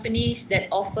in companies that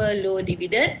offer low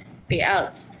dividend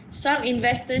payouts. Some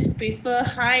investors prefer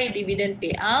high dividend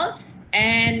payout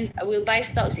and will buy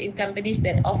stocks in companies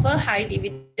that offer high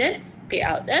dividend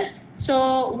payout.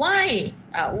 So why?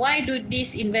 Why do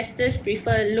these investors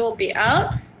prefer low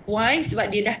payout? Why?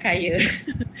 Sebab dia dah kaya.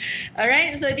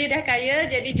 Alright, so dia dah kaya,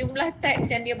 jadi jumlah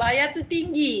tax yang dia bayar tu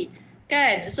tinggi.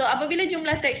 Kan? So apabila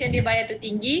jumlah tax yang dia bayar tu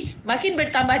tinggi, makin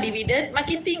bertambah dividen,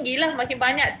 makin tinggilah, makin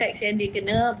banyak tax yang dia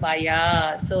kena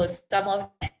bayar. So some of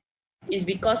that is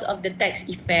because of the tax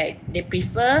effect. They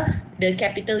prefer the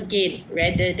capital gain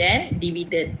rather than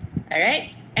dividend.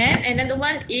 Alright? And another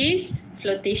one is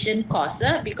flotation cost.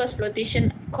 Because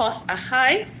flotation costs are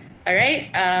high,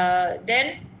 alright,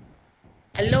 then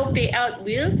a low payout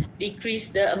will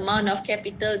decrease the amount of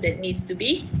capital that needs to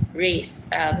be raise.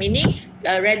 Meaning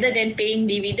rather than paying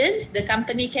dividends, the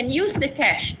company can use the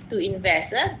cash to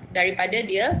invest daripada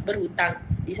dia berhutang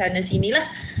di sana sini lah.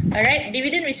 Alright,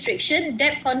 dividend restriction,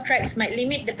 debt contracts might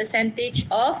limit the percentage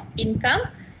of income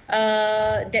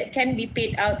that can be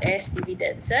paid out as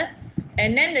dividends.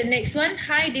 And then the next one,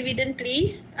 high dividend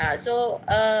please.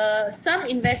 Some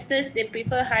investors, they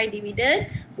prefer high dividend.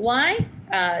 Why?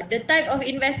 The type of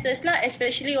investors lah,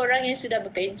 especially orang yang sudah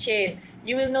berpencen.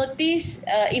 You will notice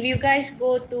if you guys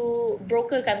go to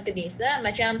broker companies,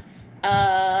 macam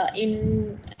in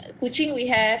Kuching we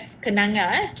have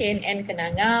Kenanga, KNN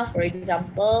Kenanga for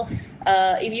example.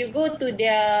 If you go to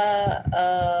their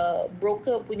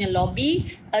broker punya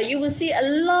lobby, you will see a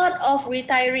lot of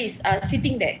retirees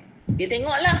sitting there. Dia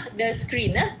tengoklah the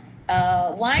screen.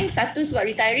 Why? Satu sebab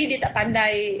retiree dia tak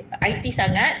pandai IT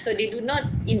sangat, so they do not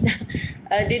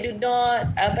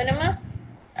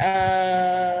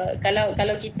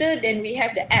kalau kita, then we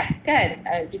have the app kan,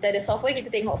 kita ada software,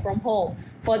 kita tengok from home.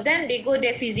 For them, they go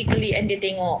there physically and they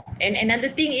tengok. And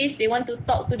another thing is they want to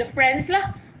talk to the friends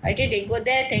lah. Okay, they go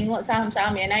there, tengok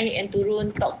saham-saham yang naik and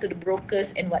turun, talk to the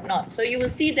brokers and whatnot. So you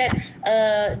will see that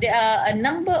there are a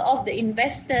number of the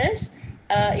investors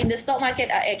in the stock market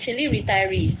are actually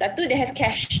retirees. Satu, they have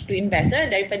cash to invest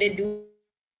daripada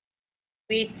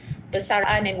duit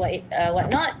besaran and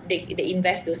whatnot, they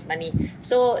invest those money.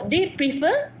 So they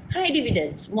prefer high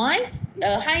dividends. Why?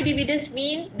 High dividends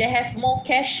mean they have more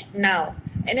cash now.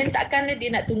 And then takkan dia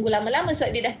nak tunggu lama-lama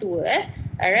sebab dia dah tua.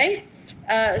 Alright.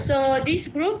 So these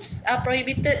groups are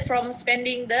prohibited from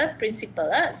spending the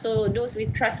principal. So those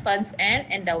with trust funds and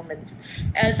endowments.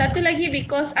 Satu lagi,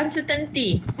 because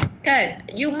uncertainty. Kan,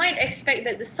 you might expect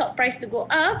that the stock price to go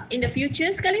up in the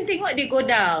future. Sekali tengok dia go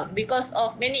down because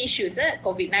of many issues,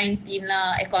 COVID-19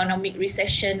 lah, economic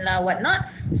recession lah, whatnot.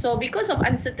 So because of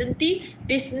uncertainty,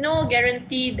 there's no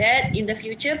guarantee that in the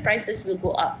future prices will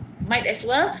go up. Might as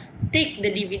well take the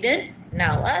dividend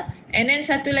now. And then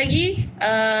satu lagi,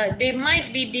 there might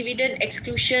be dividend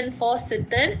exclusion for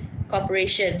certain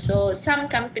corporations. So some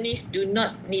companies do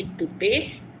not need to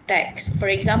pay tax. For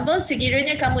example,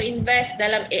 sekiranya kamu invest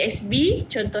dalam ASB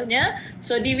contohnya,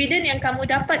 so dividen yang kamu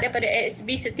dapat daripada ASB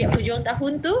setiap hujung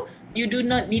tahun tu, you do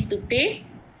not need to pay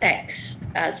tax.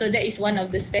 So that is one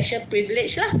of the special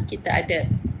privilege lah kita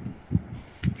ada.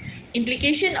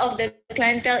 Implication of the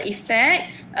clientele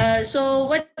effect. So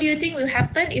what do you think will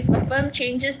happen if a firm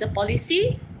changes the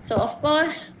policy? So of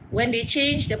course, when they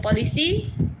change the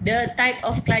policy, the type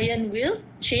of client will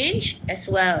change as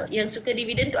well. Yang suka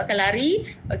dividen tu akan lari,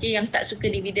 okay, yang tak suka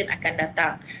dividen akan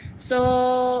datang.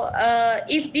 So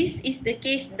if this is the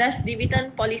case, does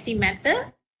dividend policy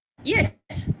matter? Yes,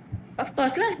 of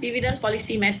course lah, dividend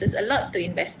policy matters a lot to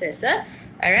investors.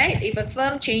 Alright, if a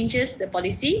firm changes the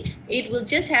policy, it will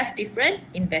just have different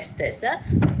investors.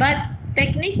 But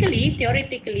technically,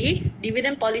 theoretically,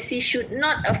 dividend policy should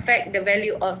not affect the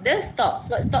value of the stock.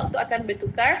 Sebab stock tu akan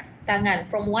bertukar tangan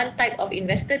from one type of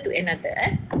investor to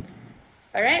another.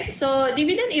 Alright, so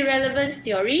dividend irrelevance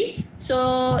theory.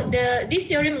 So this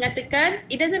theory mengatakan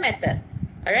it doesn't matter.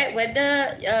 Alright,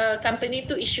 whether company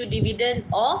to issue dividend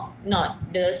or not,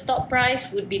 the stock price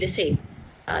would be the same.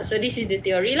 So this is the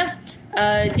theory lah.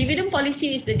 Dividend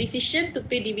policy is the decision to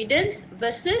pay dividends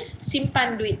versus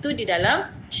simpan duit tu di dalam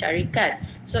syarikat.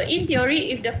 So in theory,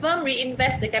 if the firm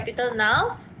reinvest the capital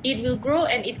now, it will grow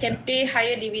and it can pay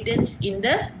higher dividends in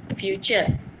the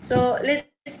future. So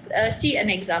let's see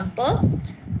an example.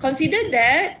 Consider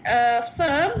that a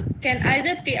firm can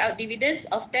either pay out dividends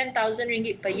of 10,000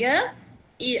 ringgit per year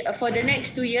for the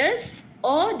next 2 years,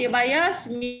 or dia bayar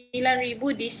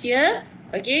 9,000 this year,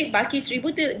 okay, baki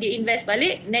 1,000 tu dia invest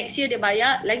balik, next year dia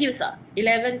bayar lagi besar,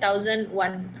 11,120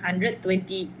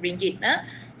 ringgit.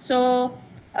 So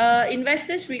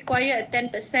investors require a 10%.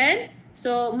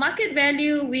 So market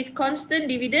value with constant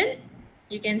dividend,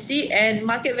 you can see, and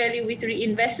market value with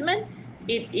reinvestment,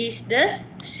 it is the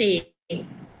same.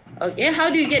 Okay, how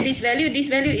do you get this value? This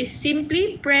value is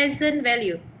simply present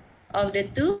value of the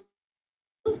two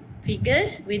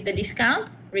figures with the discount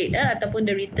rate ataupun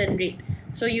the return rate.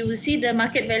 So you will see the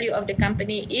market value of the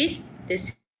company is the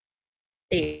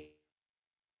same.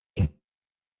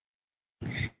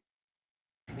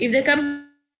 If the company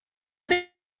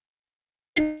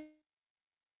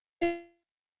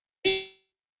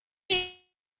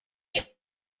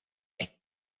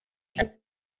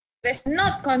is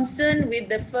not concerned with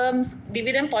the firm's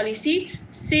dividend policy,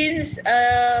 since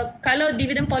kalau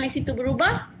dividend policy tu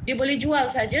berubah, dia boleh jual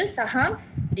saja saham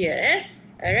dia.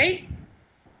 Alright.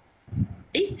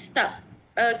 Stuck.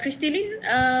 Kristalin,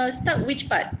 stuck which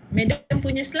part? Madam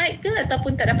punya slide ke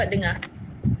ataupun tak dapat dengar?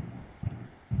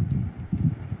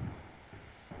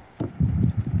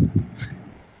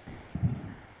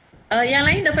 Yang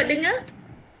lain dapat dengar?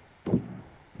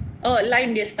 Oh,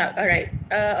 line dia stuck. Alright.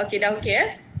 Okay, dah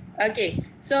okay. Okay.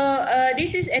 So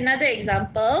this is another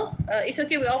example. It's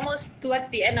okay. We're almost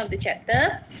towards the end of the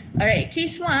chapter. Alright.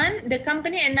 Case 1, the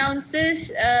company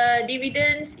announces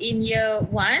dividends in year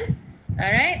 1.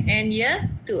 Alright, and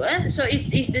year 2. So it's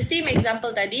the same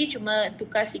example tadi, cuma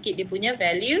tukar sikit dia punya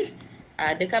values.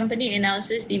 The company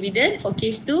announces dividend for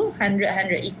case 2,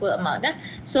 100 equal amount.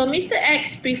 So Mr.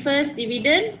 X prefers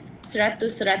dividend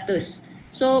 100.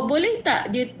 So boleh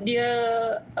tak dia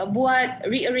buat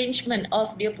rearrangement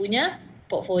of dia punya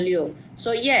portfolio.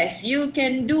 So yes, you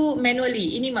can do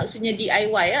manually. Ini maksudnya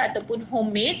DIY ataupun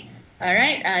homemade.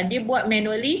 Alright, dia buat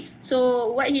manually.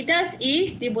 So what he does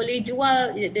is dia boleh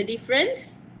jual the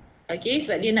difference. Okay,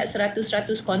 sebab dia nak 100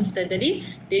 constant tadi,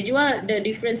 dia jual the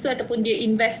difference tu ataupun dia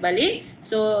invest balik.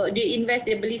 So dia invest,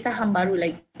 dia beli saham baru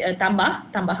lagi,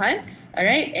 tambahan.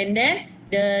 Alright, and then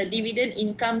the dividend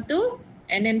income tu,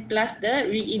 and then plus the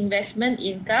reinvestment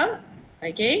income.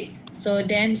 Okay, so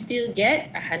then still get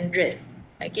 100.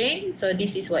 Okay, so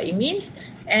this is what it means.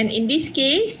 And in this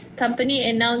case, company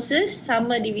announces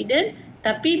sama dividend,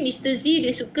 tapi Mr. Z dia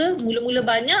suka mula-mula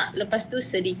banyak, lepas tu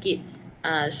sedikit.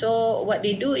 So what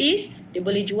they do is dia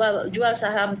boleh jual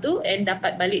saham tu and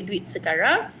dapat balik duit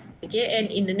sekarang. Okay,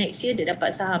 and in the next year dia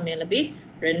dapat saham yang lebih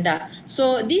rendah.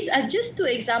 So these are just two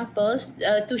examples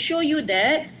to show you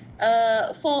that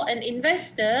for an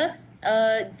investor,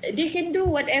 they can do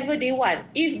whatever they want.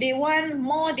 If they want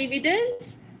more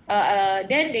dividends,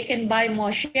 then they can buy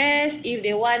more shares. If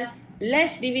they want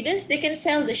less dividends, they can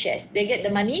sell the shares. They get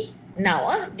the money now.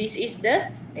 This is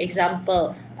the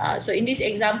example. So in this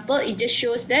example, it just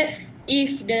shows that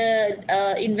if the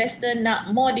investor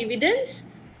nak more dividends,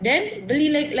 then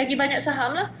beli lagi banyak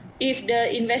saham lah. If the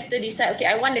investor decide, okay,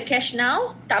 I want the cash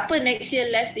now, tak apa next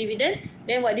year less dividend,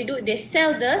 then what they do, they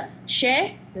sell the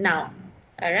share now.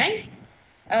 Alright.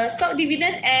 Stock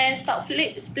dividend and stock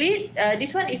split,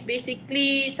 this one is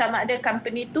basically sama ada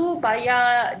company tu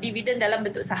bayar dividend dalam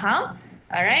bentuk saham.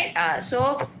 Alright,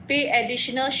 so pay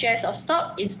additional shares of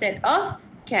stock instead of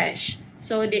cash.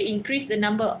 So they increase the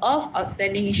number of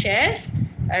outstanding shares.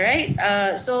 Alright,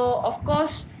 so of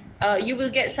course you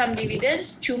will get some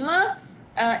dividends. Cuma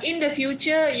in the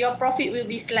future your profit will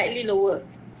be slightly lower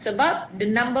sebab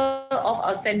the number of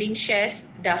outstanding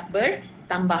shares dah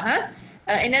bertambah.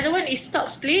 Another one is stock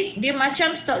split. Dia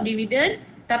macam stock dividend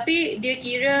tapi dia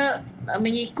kira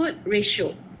mengikut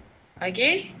ratio.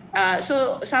 Okay.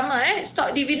 So sama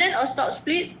stock dividend or stock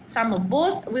split sama,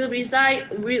 both will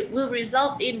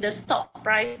result in the stock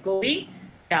price going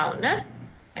down.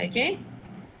 Okay.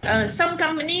 Some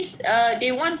companies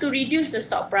they want to reduce the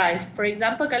stock price. For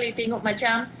example, kalau you tengok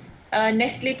macam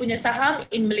Nestle punya saham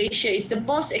in Malaysia is the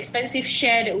most expensive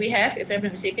share that we have. If I'm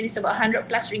not mistaken, it's about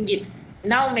 100 plus ringgit.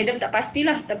 Now, madam tak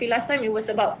pastilah, tapi last time it was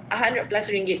about 100 plus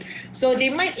ringgit. So they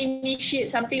might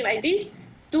initiate something like this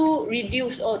to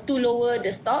reduce or to lower the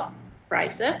stock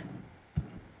price.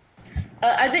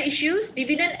 Other issues,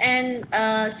 dividend and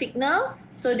signal.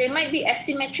 So there might be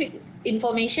asymmetric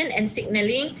information and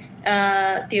signaling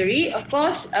theory. Of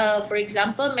course, for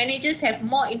example, managers have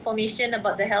more information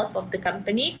about the health of the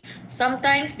company.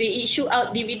 Sometimes they issue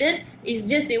out dividend. It's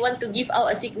just they want to give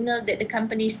out a signal that the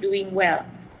company is doing well.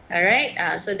 Alright,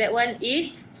 so that one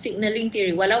is signaling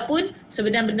theory. Walaupun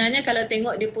sebenarnya kalau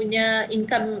tengok dia punya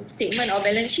income statement or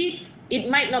balance sheet,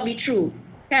 it might not be true,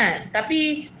 kan?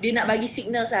 Tapi dia nak bagi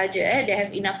signal saja, they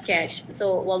have enough cash.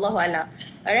 So wallahu a'lam.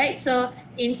 Alright, so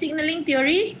in signaling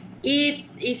theory, it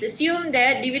is assumed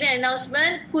that dividend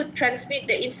announcement could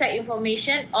transmit the inside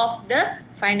information of the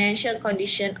financial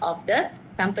condition of the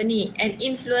company and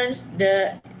influence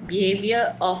the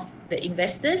behavior of the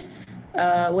investors.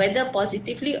 Whether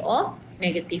positively or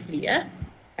negatively.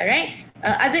 Alright.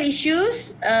 Other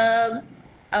issues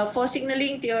for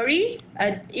signaling theory,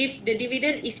 if the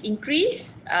dividend is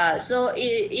increased, so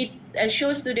it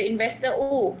shows to the investor,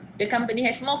 oh, the company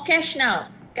has more cash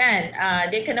now, kan?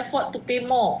 They can afford to pay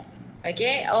more.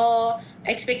 Okay, or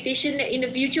expectation that in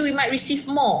the future we might receive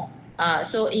more.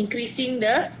 So increasing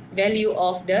the value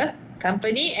of the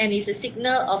company and is a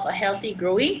signal of a healthy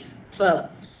growing firm.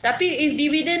 Tapi if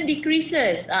dividend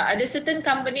decreases, ada certain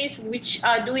companies which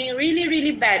are doing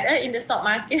really bad in the stock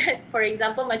market. For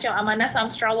example, macam Amanah Saham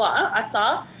Sarawak,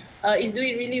 ASA, is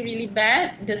doing really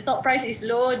bad. The stock price is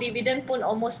low, dividend pun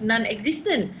almost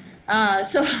non-existent.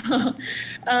 So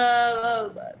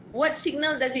what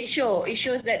signal does it show? It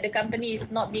shows that the company is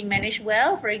not being managed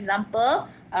well, for example,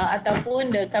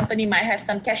 ataupun the company might have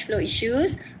some cash flow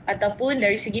issues, ataupun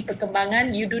dari segi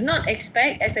perkembangan, you do not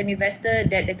expect as an investor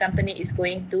that the company is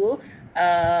going to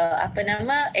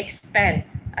expand.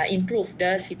 improve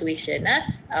the situation.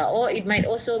 Or it might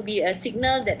also be a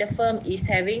signal that the firm is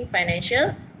having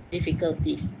financial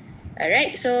difficulties.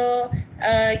 Alright, so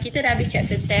kita dah habis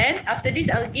chapter 10. After this,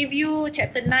 I'll give you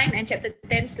chapter 9 and chapter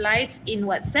 10 slides in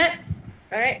WhatsApp.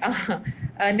 Alright,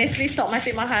 Nestle stock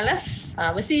masih mahal lah.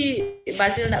 Mesti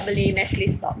Bazil nak beli Nestle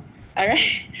stock.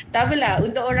 Alright, tak apalah.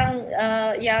 Untuk orang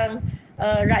yang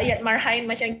rakyat marhain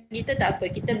macam kita, tak apa.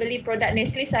 Kita beli produk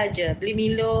Nestle saja. Beli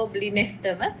Milo, beli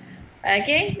Nestem.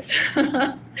 Okay,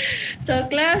 so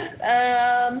class,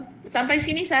 sampai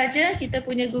sini saja kita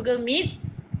punya Google Meet.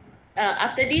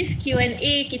 After this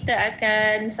Q&A kita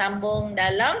akan sambung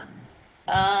dalam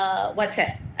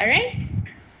WhatsApp. Alright?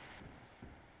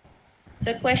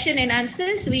 So question and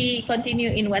answers we continue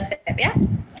in WhatsApp, yeah?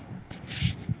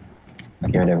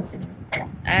 Okay, madam.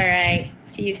 Alright.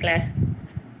 See you class.